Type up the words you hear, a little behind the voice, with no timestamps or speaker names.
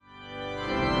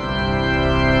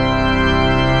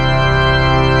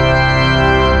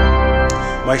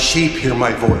My sheep hear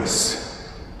my voice.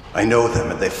 I know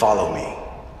them and they follow me.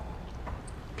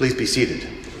 Please be seated.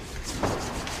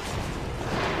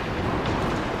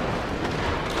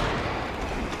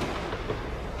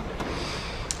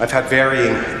 I've had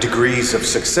varying degrees of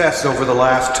success over the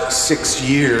last 6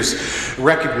 years,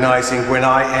 recognizing when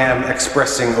I am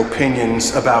expressing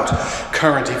opinions about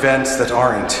current events that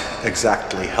aren't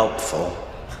exactly helpful.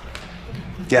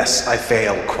 Yes, I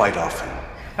fail quite often.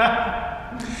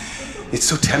 It's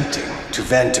so tempting to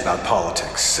vent about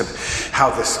politics, of how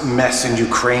this mess in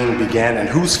Ukraine began and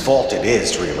whose fault it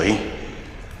is, really.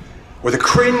 Or the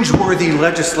cringe-worthy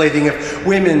legislating of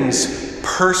women's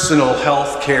personal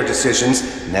health care decisions,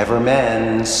 never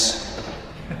men's.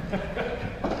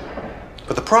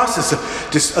 But the process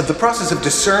of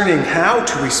discerning how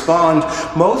to respond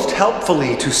most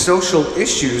helpfully to social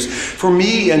issues, for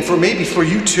me and for maybe for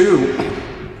you too,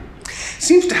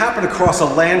 seems to happen across a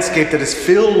landscape that is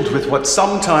filled with what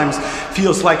sometimes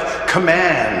feels like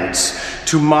commands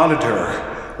to monitor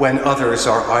when others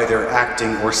are either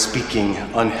acting or speaking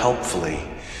unhelpfully.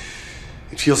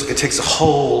 It feels like it takes a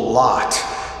whole lot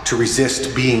to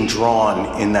resist being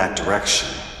drawn in that direction.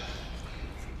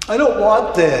 I don't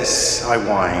want this, I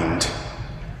whined.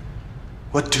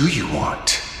 What do you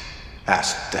want?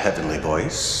 Asked the heavenly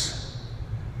voice.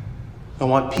 I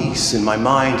want peace in my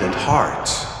mind and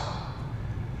heart.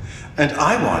 And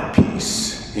I want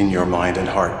peace in your mind and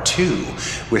heart too,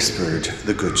 whispered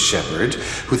the Good Shepherd,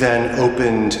 who then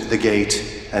opened the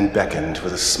gate and beckoned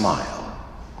with a smile.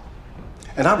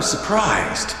 And I was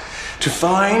surprised to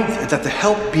find that the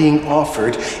help being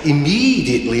offered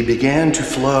immediately began to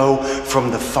flow from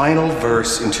the final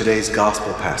verse in today's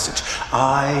gospel passage.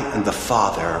 I and the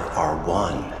Father are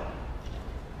one.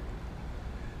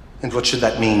 And what should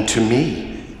that mean to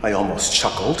me? I almost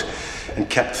chuckled and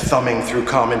kept thumbing through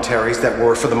commentaries that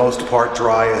were, for the most part,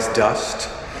 dry as dust,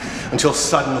 until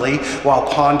suddenly, while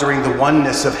pondering the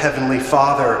oneness of Heavenly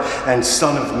Father and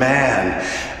Son of Man,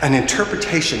 an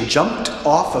interpretation jumped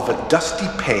off of a dusty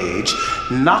page,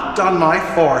 knocked on my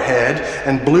forehead,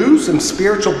 and blew some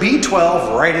spiritual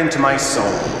B12 right into my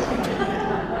soul.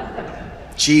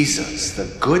 Jesus, the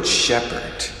Good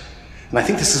Shepherd, and I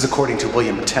think this is according to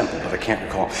William Temple, but I can't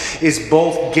recall, is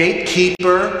both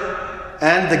gatekeeper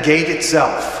and the gate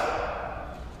itself.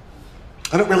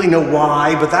 I don't really know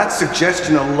why, but that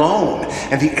suggestion alone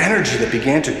and the energy that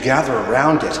began to gather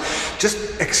around it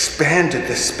just expanded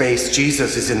the space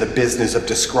Jesus is in the business of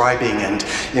describing and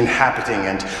inhabiting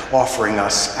and offering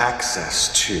us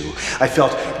access to. I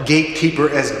felt gatekeeper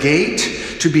as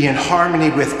gate, to be in harmony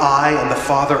with I and the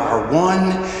Father are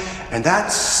one, and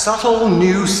that subtle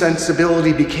new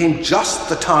sensibility became just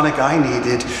the tonic I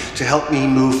needed to help me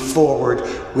move forward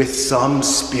with some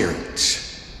spirit.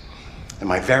 And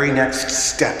my very next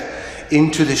step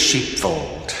into the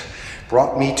sheepfold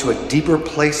brought me to a deeper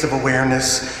place of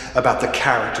awareness about the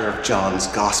character of John's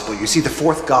gospel. You see, the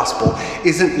fourth gospel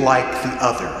isn't like the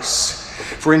others.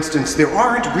 For instance, there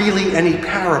aren't really any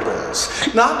parables,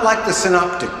 not like the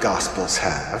synoptic gospels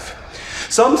have.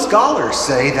 Some scholars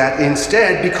say that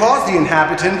instead, because the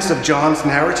inhabitants of John's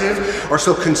narrative are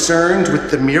so concerned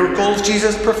with the miracles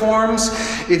Jesus performs,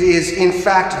 it is in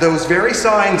fact those very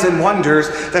signs and wonders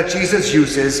that Jesus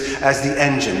uses as the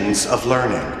engines of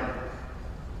learning.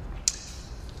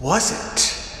 Was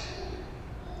it?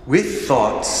 With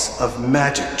thoughts of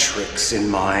magic tricks in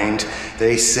mind,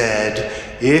 they said,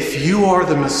 "If you are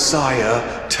the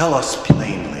Messiah, tell us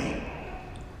plainly."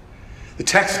 The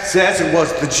text says it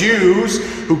was the Jews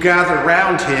who gathered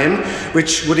around him,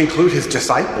 which would include his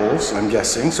disciples, I'm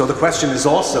guessing. So the question is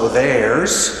also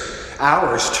theirs,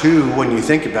 ours too, when you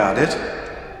think about it.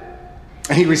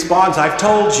 And he responds, "I've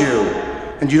told you,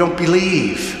 and you don't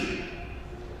believe.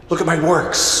 Look at my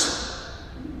works.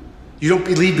 You don't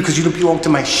believe because you don't belong to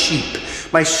my sheep.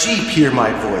 My sheep hear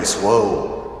my voice."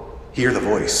 Whoa, hear the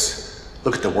voice.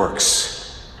 Look at the works.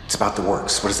 It's about the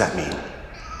works. What does that mean?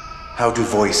 How do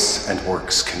voice and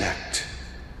works connect?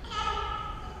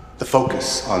 The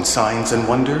focus on signs and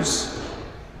wonders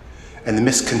and the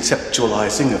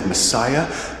misconceptualizing of Messiah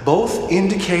both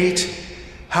indicate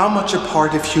how much a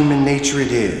part of human nature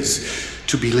it is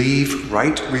to believe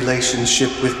right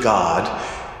relationship with God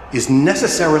is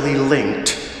necessarily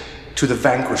linked to the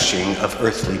vanquishing of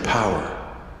earthly power.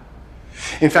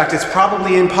 In fact, it's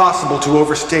probably impossible to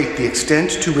overstate the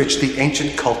extent to which the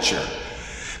ancient culture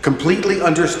completely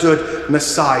understood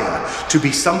Messiah to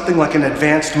be something like an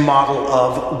advanced model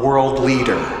of world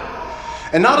leader.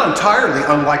 And not entirely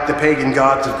unlike the pagan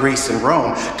gods of Greece and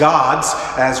Rome, gods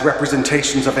as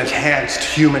representations of enhanced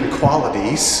human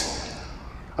qualities.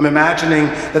 I'm imagining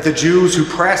that the Jews who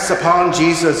press upon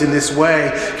Jesus in this way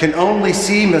can only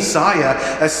see Messiah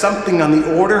as something on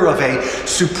the order of a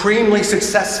supremely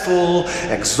successful,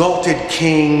 exalted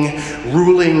king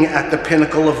ruling at the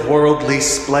pinnacle of worldly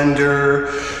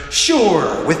splendor.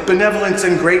 Sure, with benevolence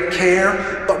and great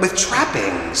care, but with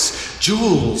trappings,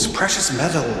 jewels, precious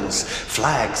metals,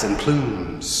 flags, and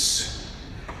plumes.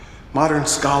 Modern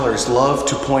scholars love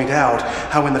to point out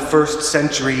how in the first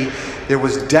century there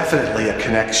was definitely a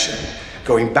connection,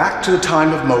 going back to the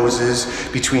time of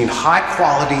Moses, between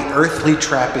high-quality earthly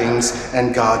trappings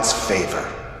and God's favor.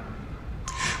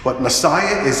 What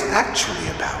Messiah is actually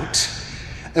about,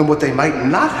 and what they might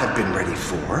not have been ready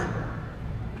for,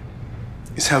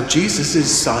 is how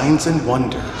Jesus' signs and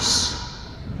wonders,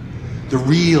 the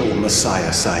real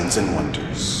Messiah signs and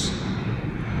wonders,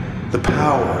 the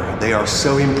power they are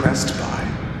so impressed by,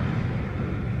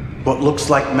 what looks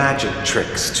like magic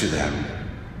tricks to them,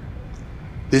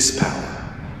 this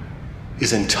power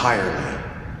is entirely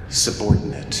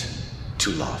subordinate to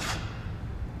love.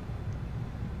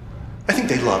 I think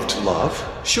they love to love,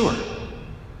 sure.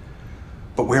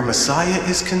 But where Messiah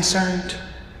is concerned,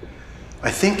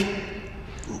 I think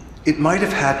it might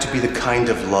have had to be the kind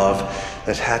of love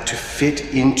that had to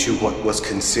fit into what was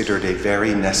considered a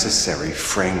very necessary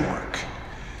framework.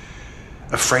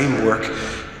 A framework,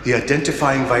 the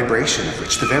identifying vibration of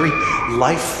which, the very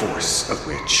life force of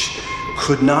which,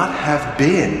 could not have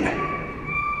been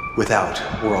without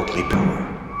worldly power.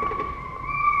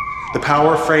 The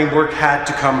power framework had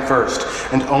to come first,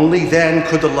 and only then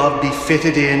could the love be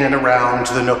fitted in and around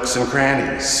the nooks and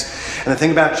crannies. And the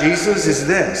thing about Jesus is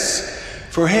this: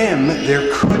 for him,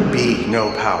 there could be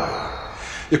no power.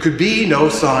 There could be no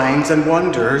signs and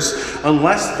wonders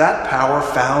unless that power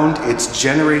found its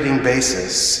generating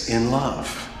basis in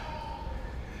love.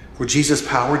 For Jesus'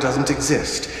 power doesn't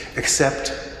exist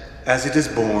except as it is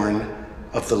born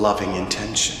of the loving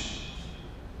intention.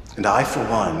 And I, for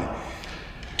one,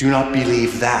 do not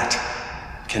believe that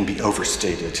can be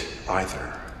overstated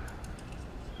either.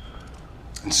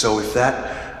 And so if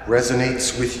that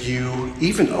resonates with you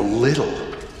even a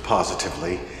little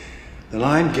positively, then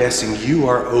I'm guessing you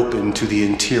are open to the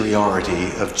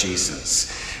interiority of Jesus,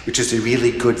 which is a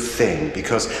really good thing,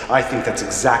 because I think that's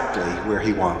exactly where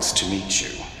he wants to meet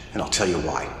you. And I'll tell you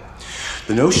why.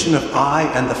 The notion of I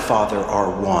and the Father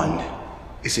are one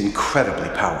is incredibly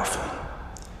powerful,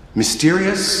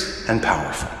 mysterious and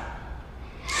powerful.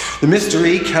 The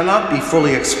mystery cannot be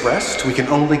fully expressed. We can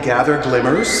only gather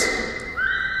glimmers.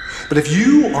 But if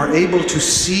you are able to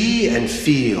see and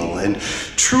feel and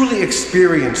truly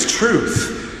experience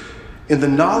truth in the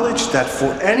knowledge that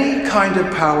for any kind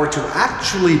of power to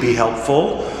actually be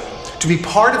helpful, to be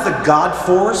part of the God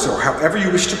force, or however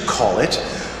you wish to call it,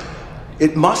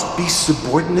 it must be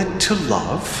subordinate to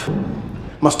love,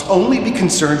 must only be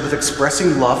concerned with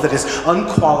expressing love that is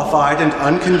unqualified and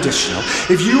unconditional.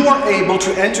 If you are able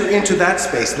to enter into that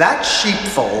space, that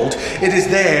sheepfold, it is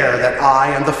there that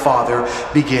I and the Father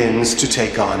begins to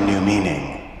take on new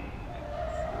meaning.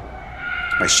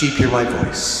 My sheep hear my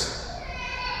voice.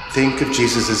 Think of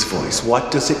Jesus' voice. What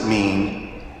does it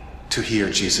mean to hear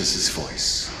Jesus'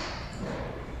 voice?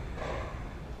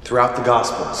 Throughout the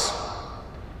Gospels,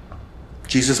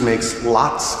 Jesus makes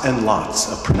lots and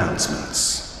lots of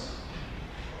pronouncements.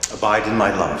 Abide in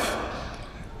my love.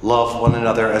 Love one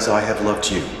another as I have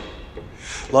loved you.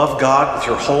 Love God with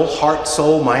your whole heart,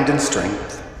 soul, mind, and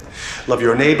strength. Love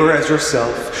your neighbor as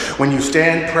yourself. When you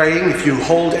stand praying, if you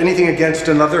hold anything against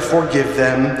another, forgive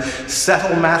them.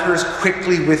 Settle matters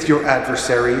quickly with your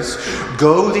adversaries.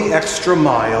 Go the extra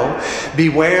mile.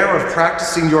 Beware of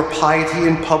practicing your piety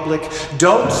in public.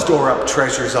 Don't store up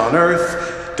treasures on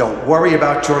earth. Don't worry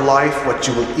about your life, what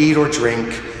you will eat or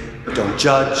drink. Don't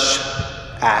judge.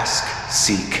 Ask,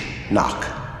 seek, knock.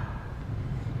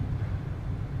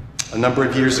 A number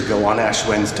of years ago on Ash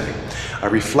Wednesday, I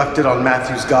reflected on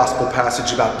Matthew's gospel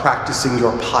passage about practicing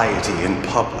your piety in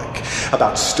public,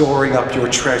 about storing up your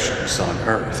treasures on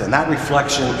earth. And that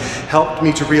reflection helped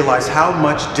me to realize how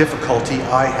much difficulty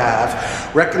I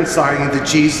have reconciling the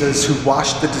Jesus who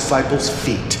washed the disciples'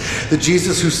 feet, the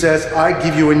Jesus who says, I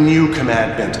give you a new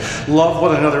commandment, love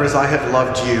one another as I have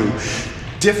loved you.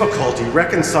 Difficulty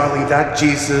reconciling that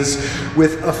Jesus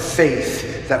with a faith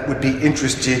that would be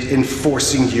interested in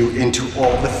forcing you into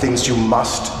all the things you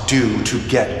must do to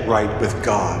get right with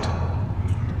God.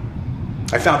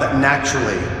 I found that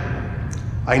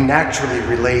I naturally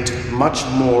relate much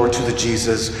more to the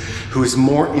Jesus who is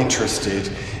more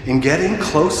interested in getting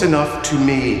close enough to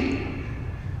me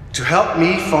to help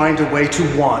me find a way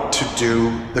to want to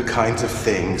do the kinds of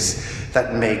things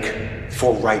that make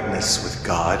for rightness with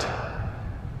God.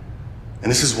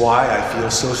 And this is why I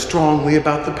feel so strongly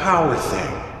about the power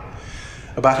thing,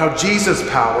 about how Jesus'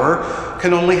 power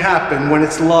can only happen when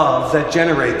it's love that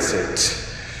generates it.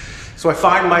 So I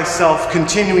find myself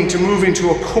continuing to move into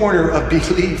a corner of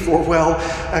belief, or well,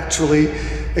 actually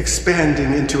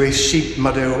expanding into a sheep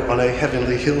meadow on a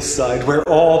heavenly hillside where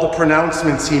all the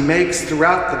pronouncements he makes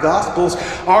throughout the Gospels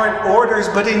aren't orders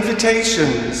but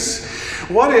invitations.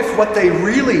 What if what they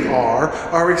really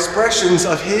are expressions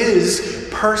of his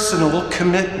personal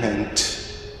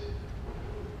commitment?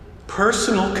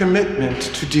 Personal commitment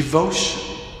to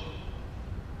devotion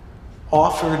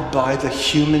offered by the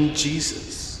human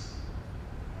Jesus.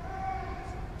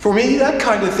 For me, that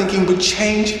kind of thinking would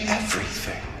change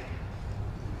everything.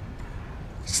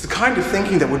 It's the kind of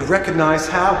thinking that would recognize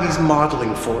how he's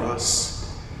modeling for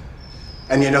us.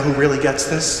 And you know who really gets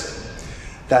this?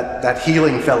 That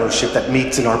healing fellowship that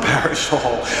meets in our parish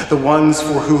hall, the ones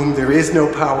for whom there is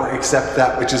no power except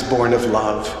that which is born of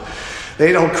love.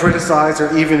 They don't criticize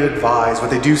or even advise. What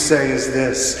they do say is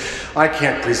this: I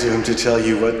can't presume to tell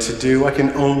you what to do. I can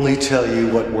only tell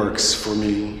you what works for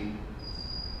me.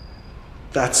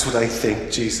 That's what I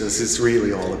think Jesus is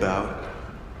really all about.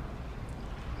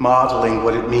 Modeling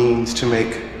what it means to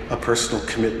make a personal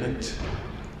commitment.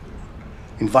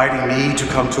 Inviting me to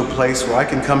come to a place where I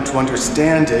can come to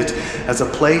understand it as a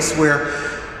place where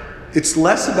it's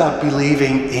less about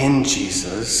believing in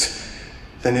Jesus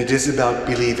than it is about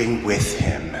believing with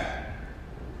him.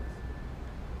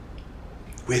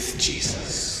 With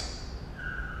Jesus.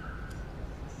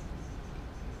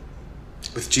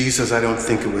 With Jesus, I don't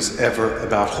think it was ever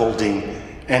about holding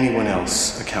anyone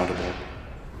else accountable.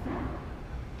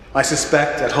 I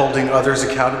suspect that holding others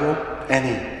accountable,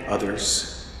 any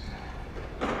others,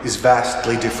 is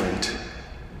vastly different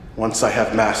once I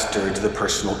have mastered the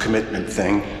personal commitment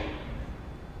thing.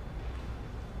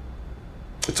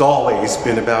 It's always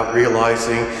been about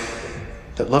realizing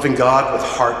that loving God with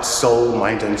heart, soul,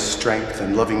 mind, and strength,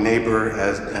 and loving neighbor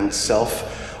and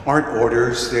self aren't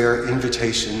orders, they're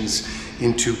invitations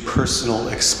into personal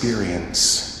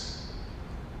experience.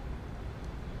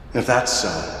 And if that's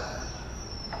so,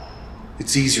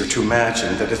 it's easier to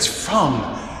imagine that it's from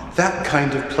that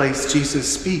kind of place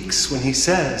Jesus speaks when he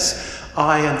says,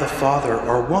 I and the Father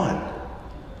are one.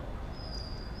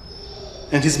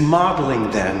 And his modeling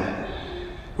then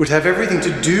would have everything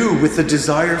to do with the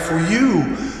desire for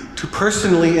you to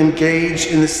personally engage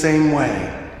in the same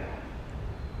way,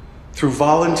 through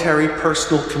voluntary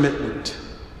personal commitment,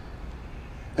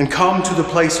 and come to the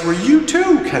place where you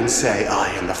too can say, I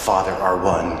and the Father are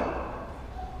one.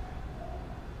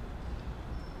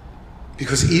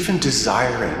 Because even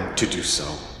desiring to do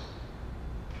so,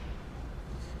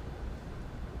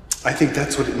 I think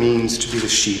that's what it means to be the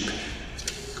sheep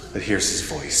that hears his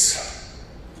voice.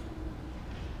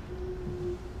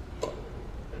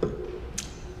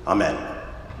 Amen.